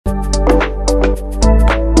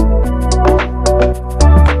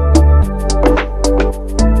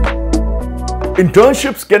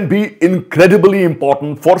Internships can be incredibly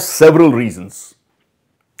important for several reasons.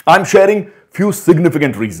 I'm sharing few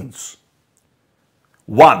significant reasons.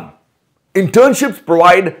 1. Internships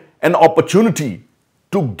provide an opportunity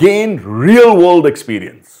to gain real-world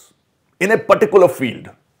experience in a particular field.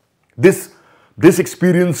 This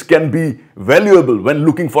experience can be valuable when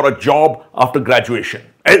looking for a job after graduation,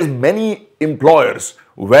 as many employers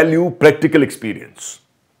value practical experience.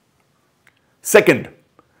 Second,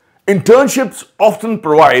 internships often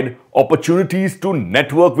provide opportunities to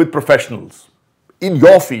network with professionals in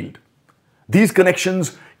your field. These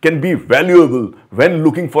connections can be valuable when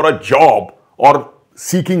looking for a job or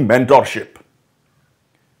seeking mentorship.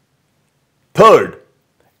 Third,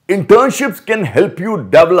 internships can help you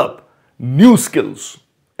develop new skills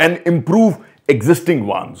and improve existing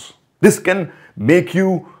ones. This can make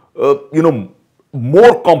you,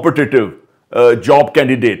 more competitive job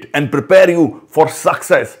candidate and prepare you for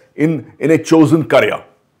success in a chosen career.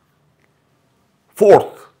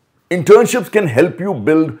 Fourth, internships can help you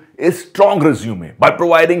build a strong resume by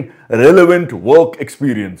providing relevant work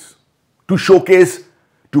experience to showcase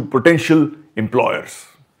to potential employers.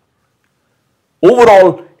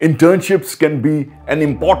 Overall, internships can be an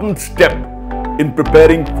important step in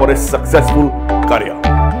preparing for a successful career.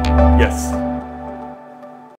 Yes.